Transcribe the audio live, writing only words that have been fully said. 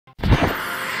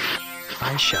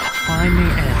I shall find the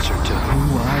answer to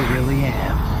who I really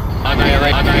am.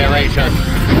 Annihilation.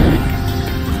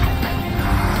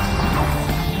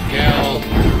 Kill.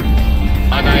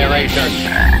 Annihilation.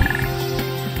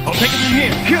 I'll take it from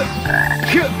here.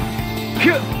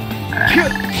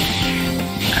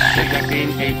 Detecting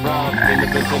a frog in the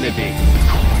vicinity.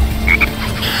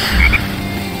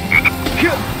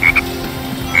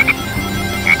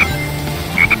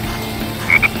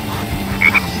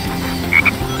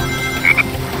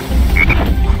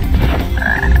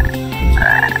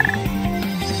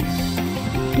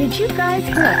 Did you guys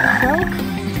hear a croak?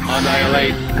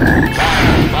 Annihilate.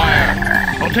 Fire.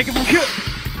 I'll take it from here.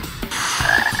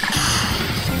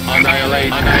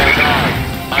 Annihilate.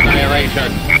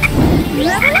 Annihilation.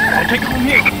 I'll take it from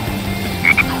here.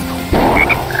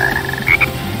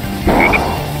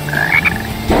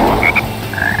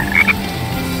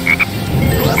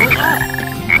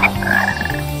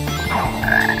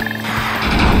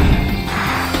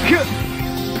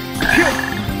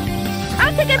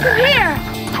 I'll take it from here.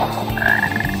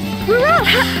 We're off.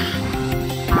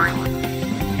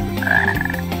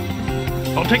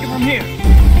 I'll take it from here.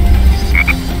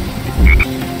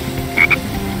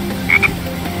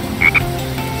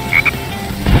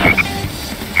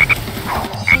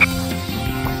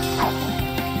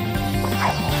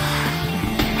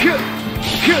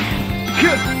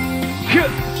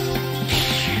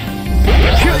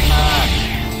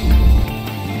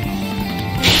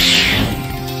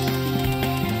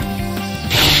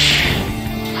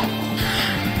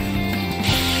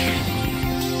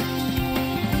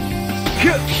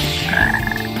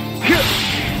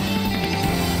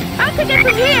 I'll take it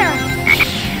from here.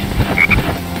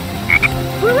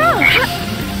 We're off.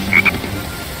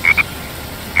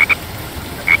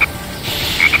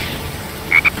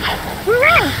 We're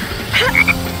off.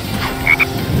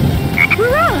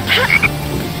 We're off.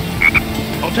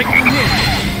 I'll take it from here.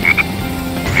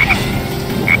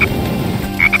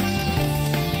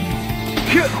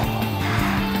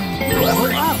 Level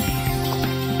up.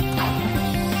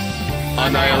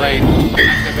 Annihilate.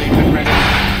 Activation ready.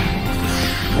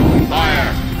 Fire.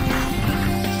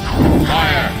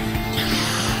 Fire.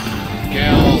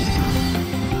 Kill.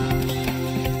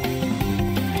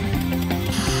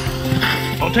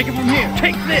 I'll take it from here.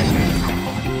 Take this.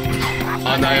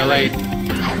 Annihilate.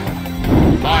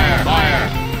 Fire. Fire.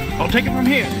 I'll take it from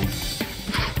here.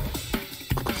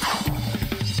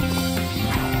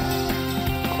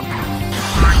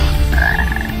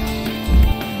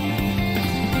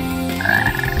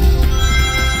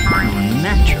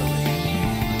 Naturally.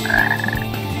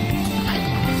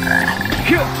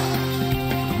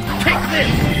 Take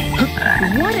this.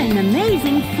 What an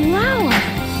amazing flower.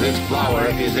 This flower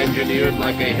is engineered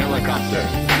like a helicopter.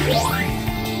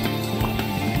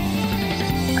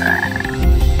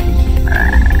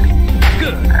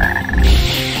 Good.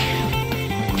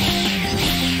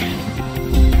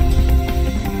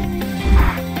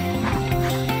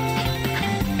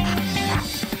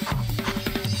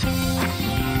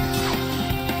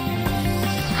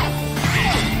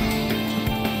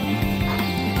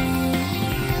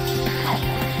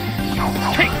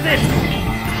 Take this.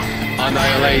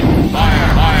 Annihilate. Fire.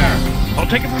 Fire. I'll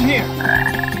take it from here.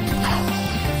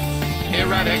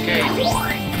 Eradicate.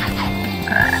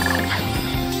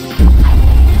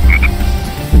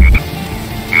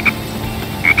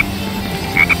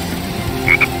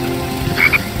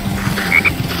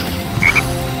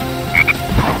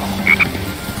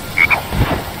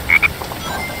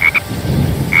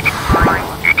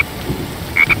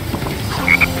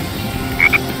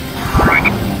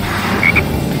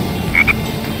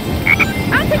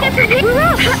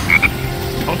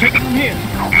 I'll take it from here.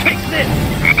 Take this.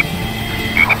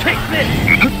 Take this.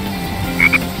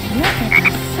 Look at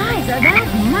the size of that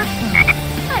mushroom.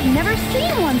 I've never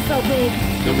seen one so big.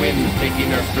 The wind's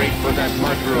taking us straight for that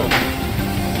mushroom.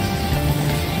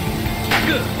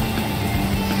 Good.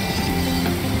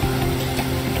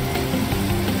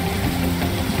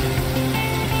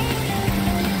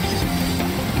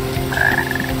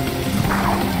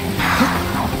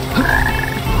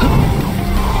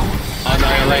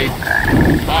 Annihilate.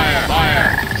 Fire. Fire.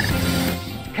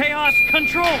 Chaos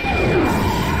control.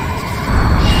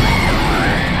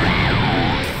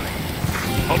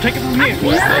 I'll take it from here.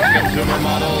 What's that consumer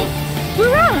model?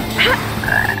 We're off.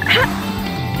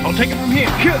 I'll take it from here.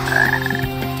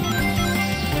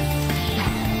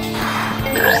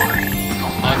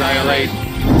 Annihilate.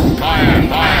 Fire.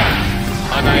 Fire.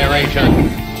 Annihilation.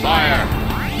 Fire.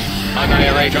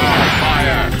 Annihilation.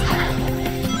 Fire.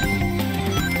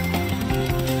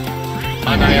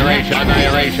 Annihilation.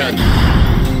 Annihilation.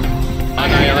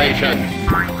 Annihilation.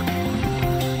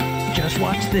 Just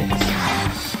watch this.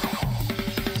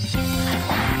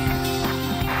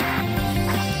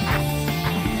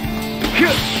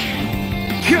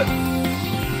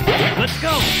 Let's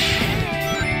go!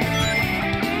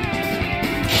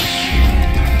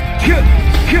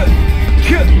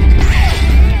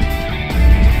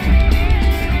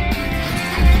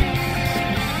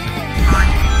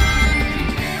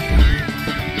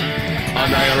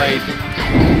 Annihilate.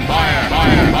 Fire,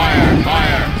 fire, fire,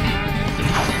 fire.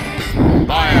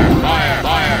 Fire, fire,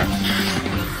 fire.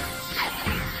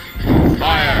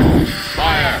 Fire,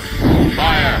 fire,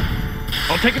 fire.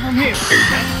 I'll take it from here.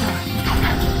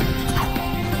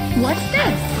 What's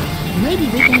this? Maybe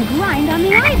we can grind on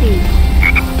the ivy.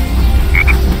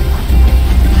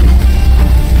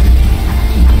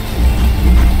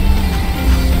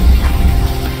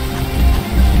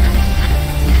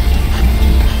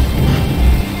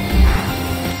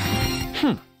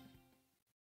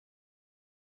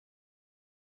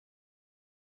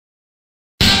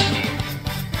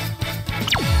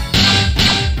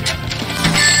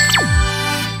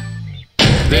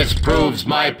 This proves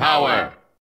my power.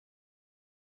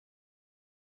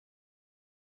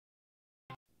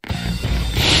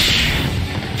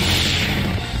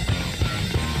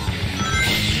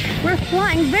 We're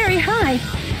flying very high.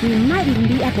 We might even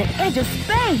be at the edge of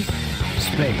space.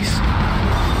 Space.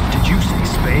 Did you say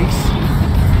space?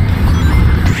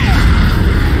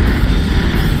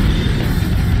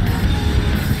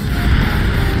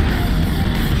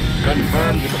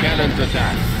 Confirmed cannon's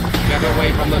attack. Get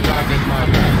away from the target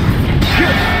marker.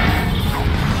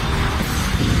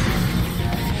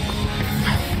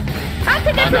 I'll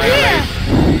take it from here.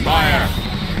 Fire!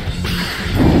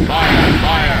 Fire!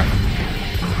 Fire!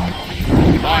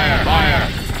 Fire! Fire!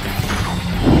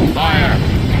 Fire!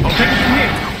 I'll take it from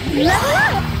here. Level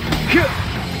up.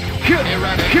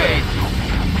 Eradicate!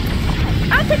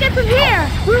 I'll take it from here.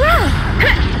 Hurrah!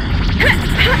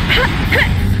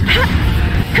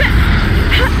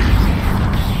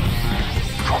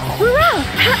 Hurrah!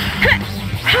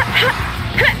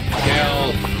 Kill!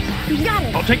 You got it.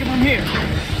 I'll take it from here.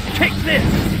 Take this.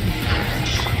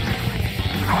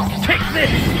 Take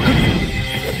this.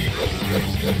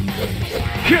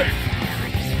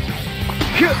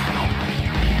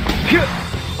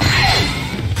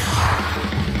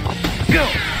 Go.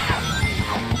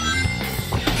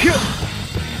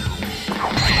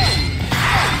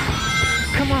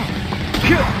 Come on.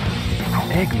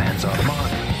 Eggman's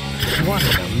Armada. What an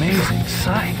amazing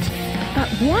sight. But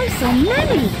why so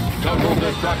many? Total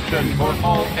destruction for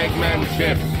all Eggman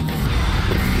ships.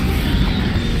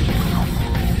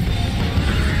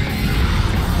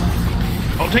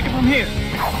 I'll take it from here.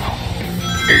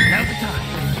 Now's the time.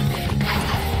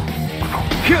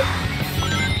 Go.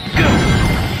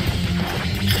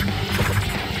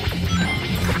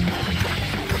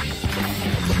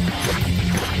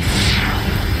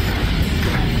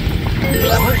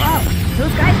 Level up.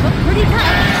 Those guys look pretty tough.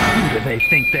 Who do they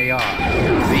think they are?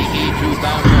 The E-2000.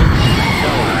 So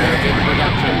they're in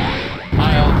production.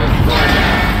 I'll destroy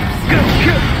them. Go.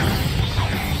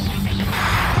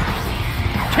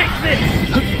 Take this.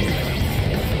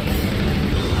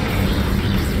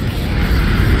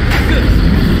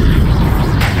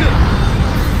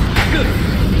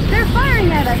 They're firing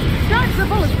at us. Dodge the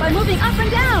bullets by moving up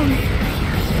and down.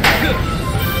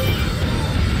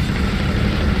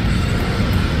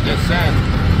 Descend.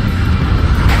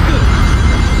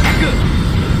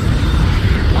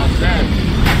 Ascend.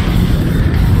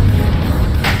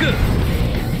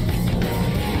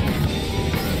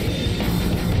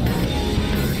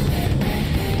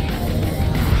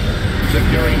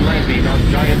 Securing landing on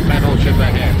giant battleship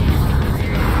ahead.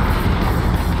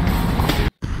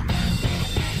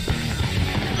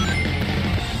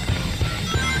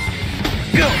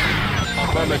 Go.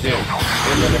 Affirmative.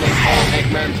 Eliminate all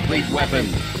Eggman's fleet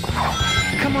weapons.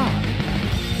 Come on.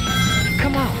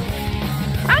 Come on.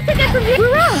 I'll take it from here.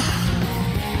 Hurrah!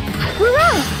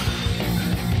 Hurrah!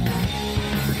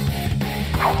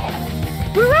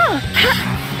 Hurrah!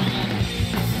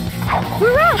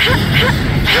 Hurrah!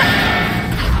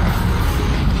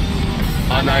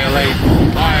 Annihilate.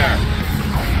 Fire.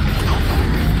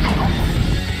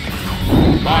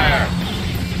 Fire.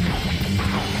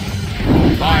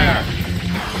 Fire.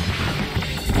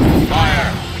 Fire.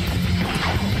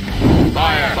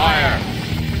 Fire. Fire.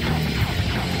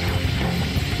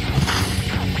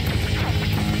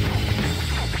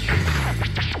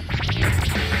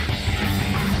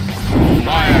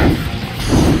 Fire.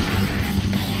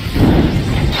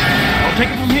 I'll take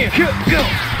it from here. Go.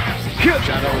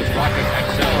 Shadow's rocket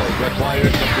XL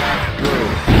requires the blast through.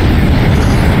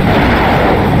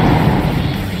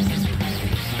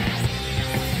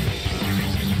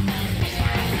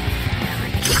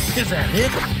 that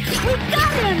it? We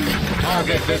got him!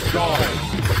 Target destroyed.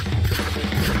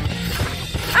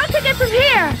 I'll take it from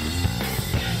here!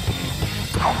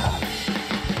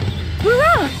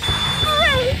 Hurrah!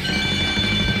 Hooray!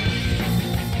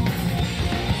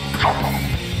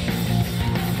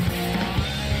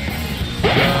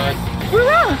 Good.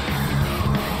 Hurrah!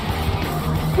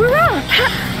 Hurrah! Ha!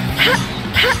 Ha!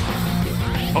 Ha!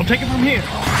 I'll take it from here.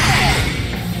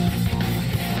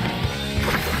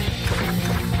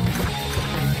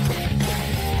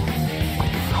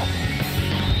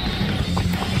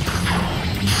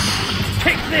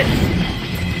 Take this!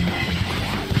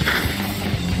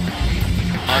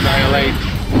 Annihilate.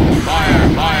 Fire,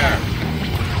 fire.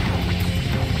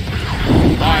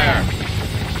 Fire.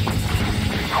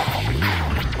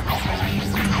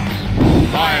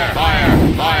 Fire, fire,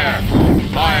 fire,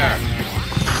 fire.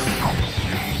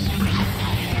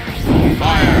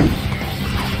 Fire.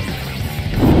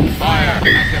 Fire.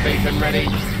 Activation ready.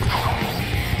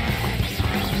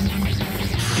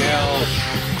 Kill.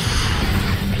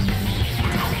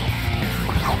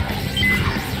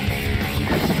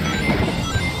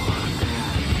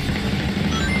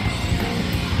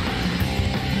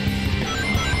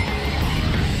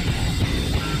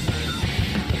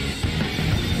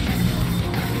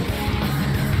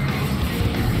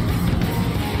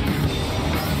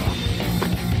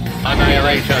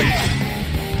 Annihilation.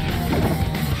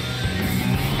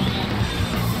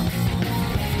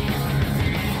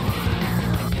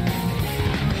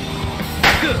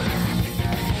 Good.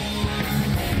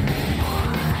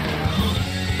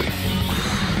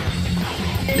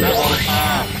 Level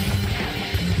up.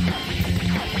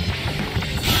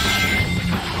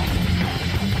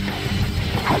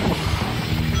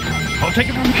 I'll take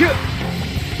it from here.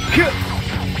 Here.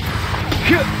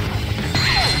 Here.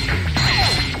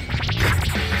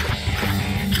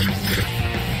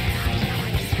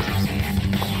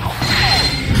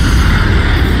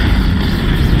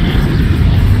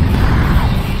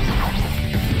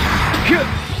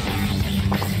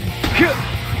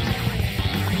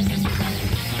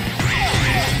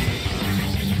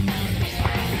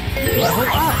 Level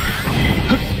up!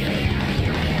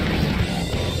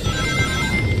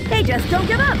 They just don't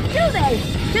give up, do they?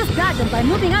 Just dodge them by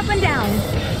moving up and down.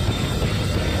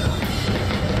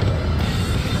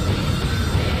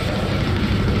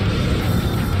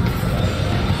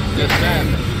 Descend.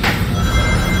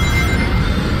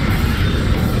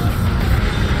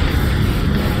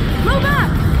 Move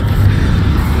up!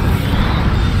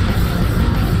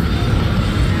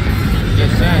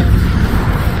 Descend.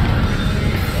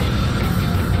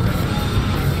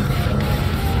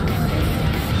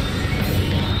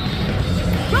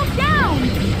 Rope down!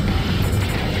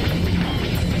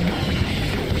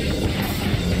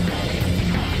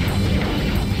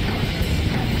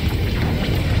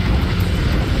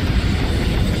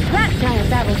 That giant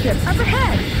battleship up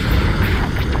ahead!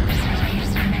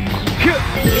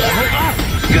 Level up!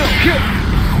 Go!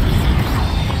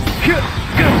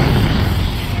 Go!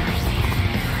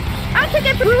 I'll take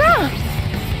it for hurrah!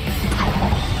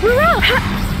 Hurrah! Ha!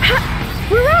 Ha!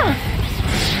 Hurrah!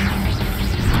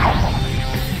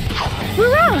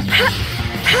 Hurrah! Ha!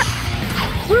 Ha!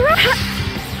 Hurrah! Ha!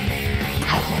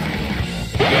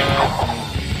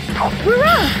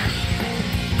 Hurrah!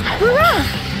 Hurrah!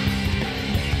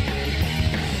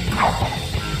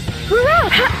 Hurrah!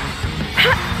 Ha!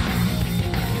 Ha!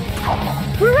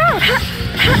 Hurrah! Ha!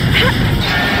 Ha! Ha!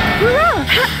 Hurrah!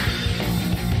 Ha!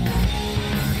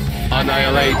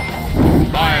 Annihilate.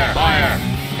 Fire, fire.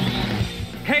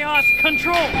 Chaos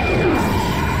control!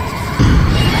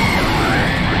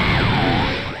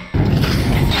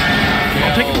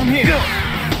 I'll take it from here.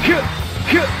 Go!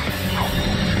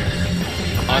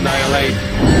 Annihilate.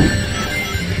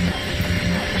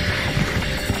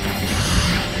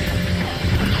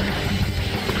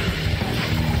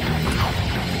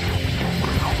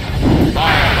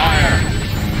 Fire, fire.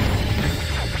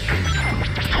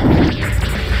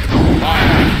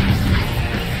 Fire.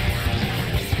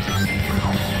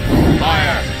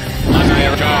 Fire.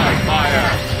 Annihilate. Charge. Fire.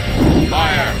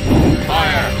 Fire.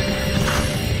 Fire.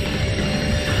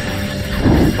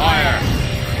 Fire.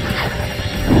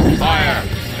 Fire.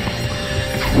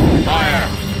 Fire.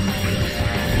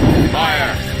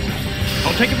 Fire.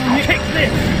 I'll take it from here. Take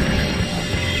this!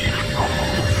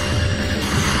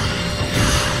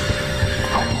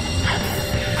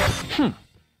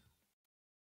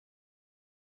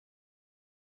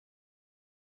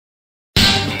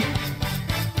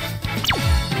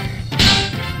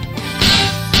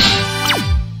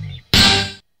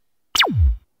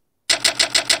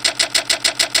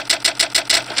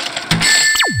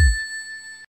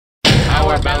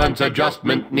 Power Power balance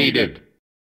adjustment needed.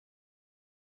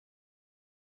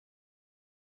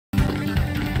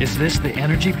 Is this the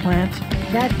energy plant?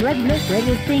 That red liquid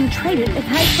is being traded at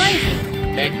high prices.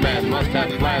 Eggman must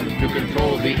have plans to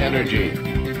control the energy.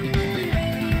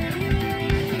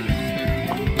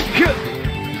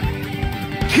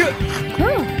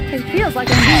 Oh, it feels like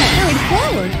I'm being carried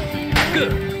forward.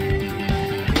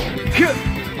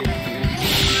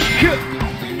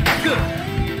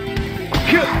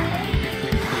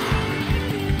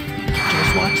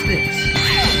 Just watch this.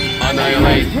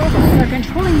 Annihilate. Robots are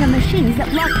controlling the machines that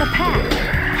block the path.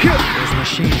 Those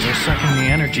machines are sucking the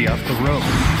energy off the road.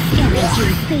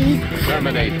 Energy thief.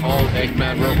 Terminate all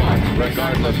Eggman robots,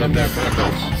 regardless of their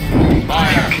purpose.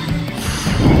 Fire!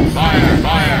 Fire!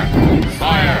 Fire!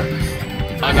 Fire!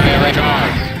 Annihilate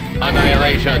charge!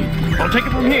 Annihilation! I'll take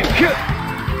it from here. Go!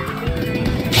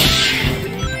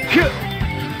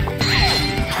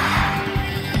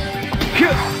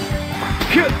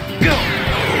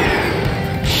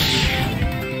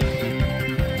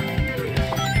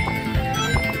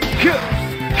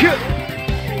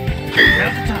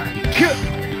 Now's the time.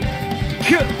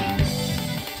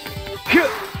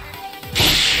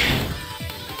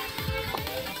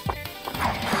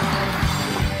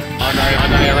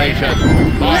 Annihilation!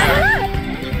 Fire!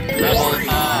 Level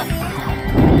up!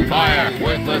 Fire!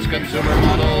 Worthless consumer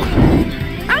models!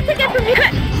 I'll take it from here.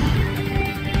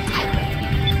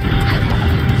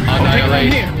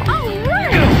 Annihilate! All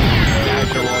right.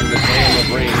 Dash along the tail of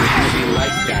rings using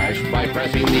light dash by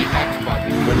pressing the X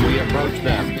button when we approach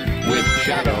them, with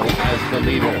Shadow as the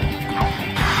leader.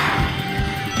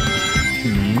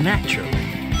 Naturally.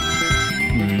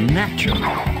 Naturally.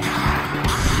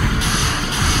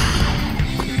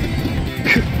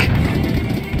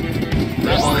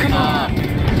 Level up!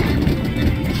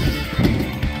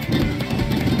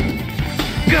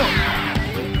 Go!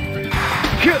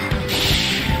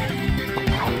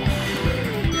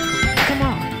 Come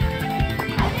on.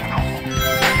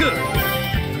 Good.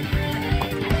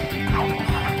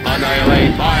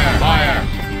 Annihilate! Fire! Fire!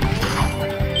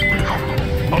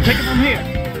 I'll take it from here.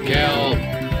 Kill!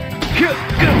 Go!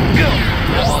 Go!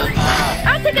 Level up!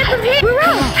 I'll take it from here. We're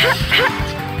on.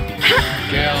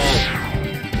 Kill!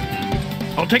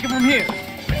 I'll take it from here.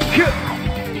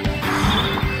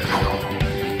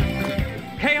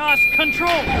 Chaos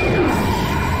control.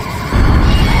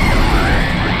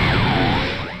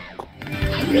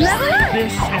 Level up.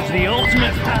 This is the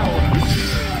ultimate power.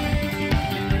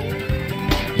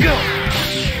 Go.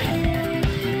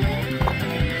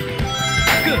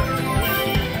 Good.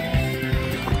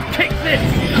 Take this.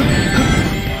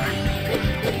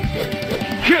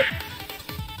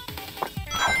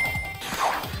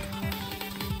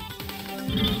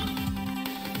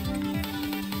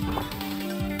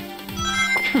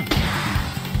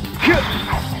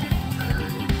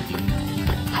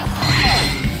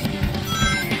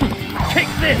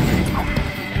 Take this!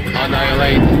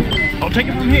 Annihilate! I'll take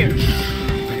it from here.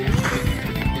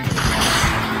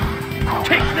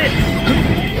 Take this!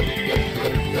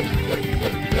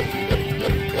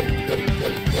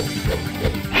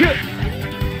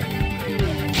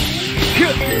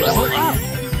 Level up!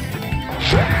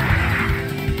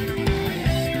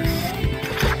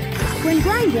 When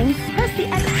grinding, press the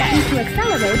X button to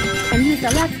accelerate and use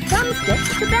the left thumbstick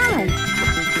to balance.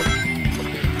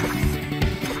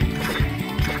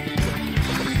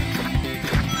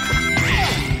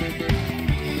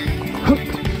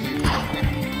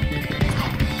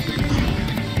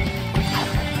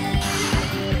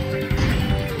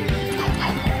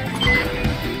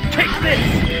 Take this!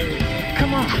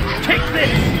 Come on, take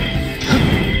this!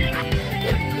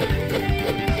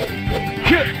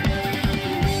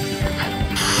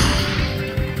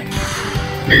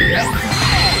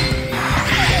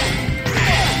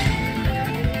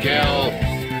 Kill!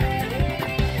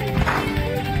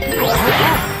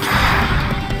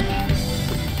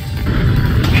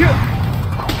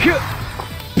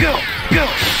 Go! Go!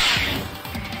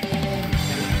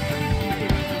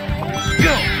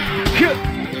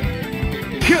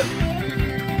 Go!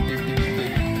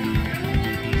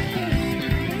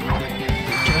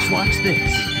 Just watch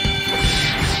this.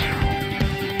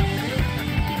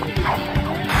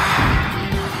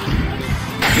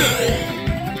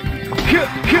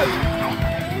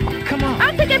 Come on.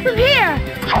 I'll take it from here.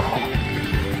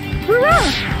 We're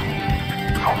on.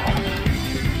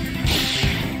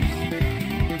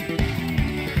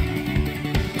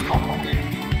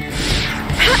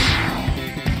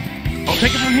 I'll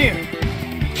take it from here.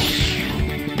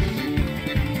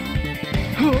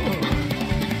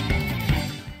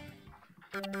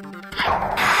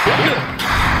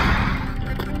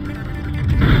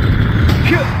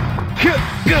 Go!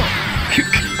 Go!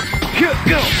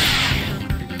 Go!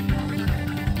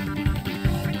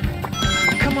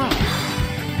 Come on!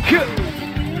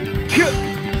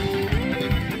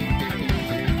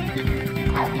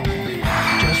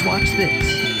 Just watch this.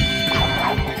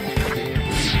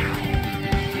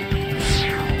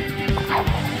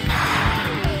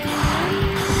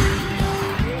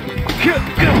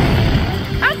 Go!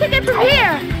 I'll take it from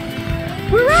here!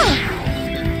 We're off!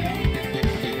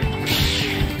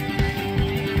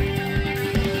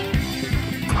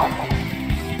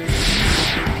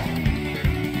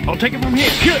 I'll take it from here.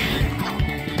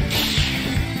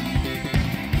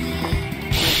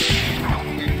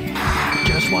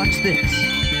 Just watch this.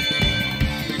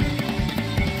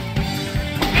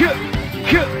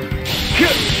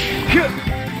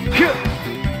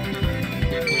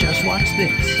 Just watch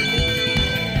this.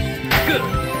 Good.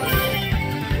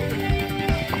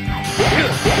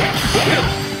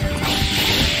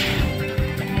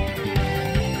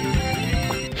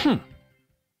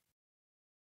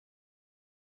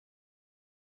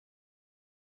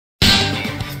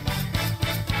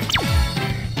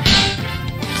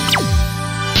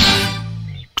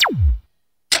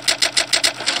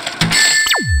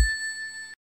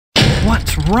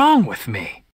 What's wrong with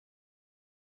me?